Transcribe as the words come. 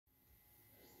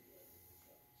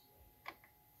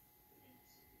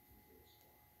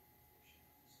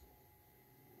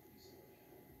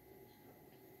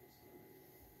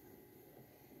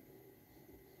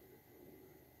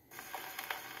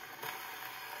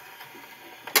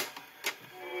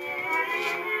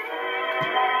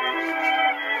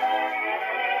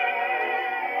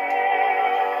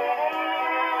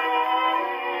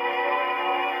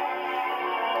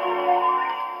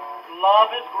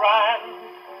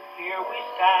here we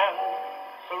stand,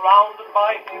 surrounded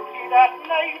by beauty that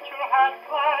nature had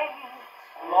planned,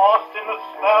 lost in the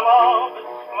spell of its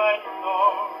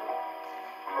splendor.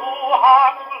 Whose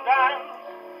hearts will dance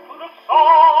to the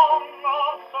song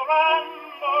of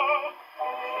surrender?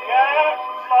 Yes,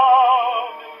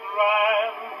 love is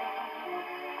grand.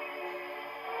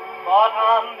 But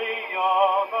on the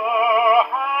other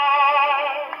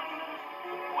hand,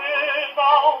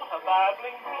 without a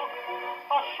babbling brook,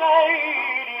 a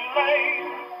shady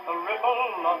lane, the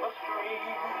ripple of a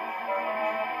stream,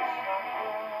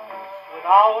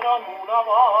 without a moon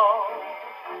above,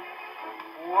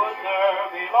 would there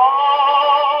be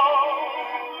love?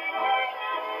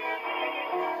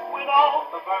 Without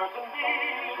the birds and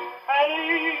bees, an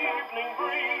evening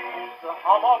breeze, the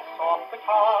hum of soft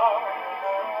guitars,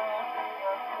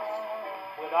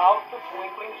 without the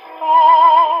twinkling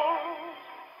stars,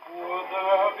 would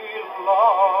there be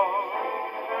love?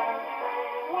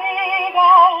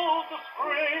 Without the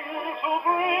spring to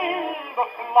bring the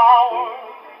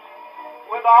flowers,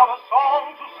 without a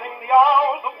song to sing the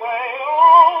hours away,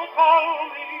 oh, tell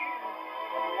me,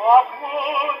 what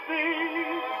would be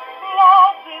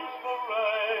love's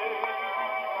inspiration?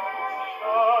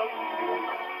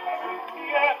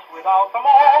 Yet without them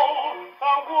all,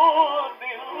 there would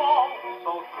be love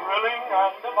so thrilling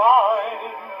and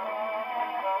divine.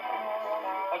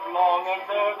 As long as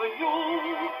there's a you,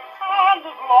 and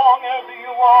as long as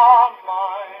you are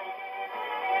mine.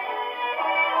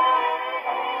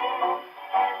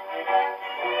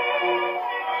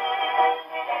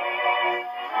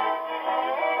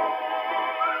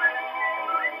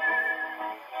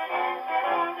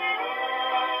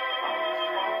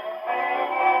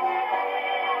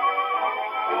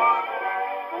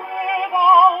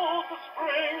 Without the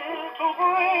spring to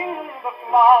bring the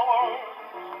flowers,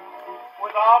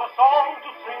 without a song to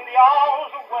sing the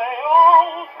hours away,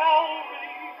 oh, tell me,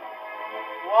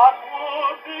 what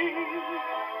would be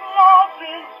love's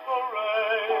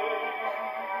inspiration?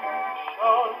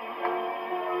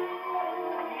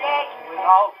 Yet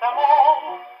without them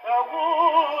all, there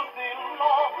would be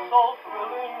love so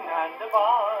thrilling and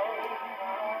divine.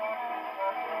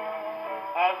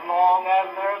 As long as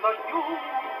there's a you,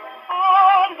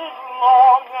 and as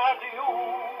long as you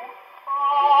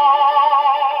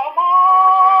are mine.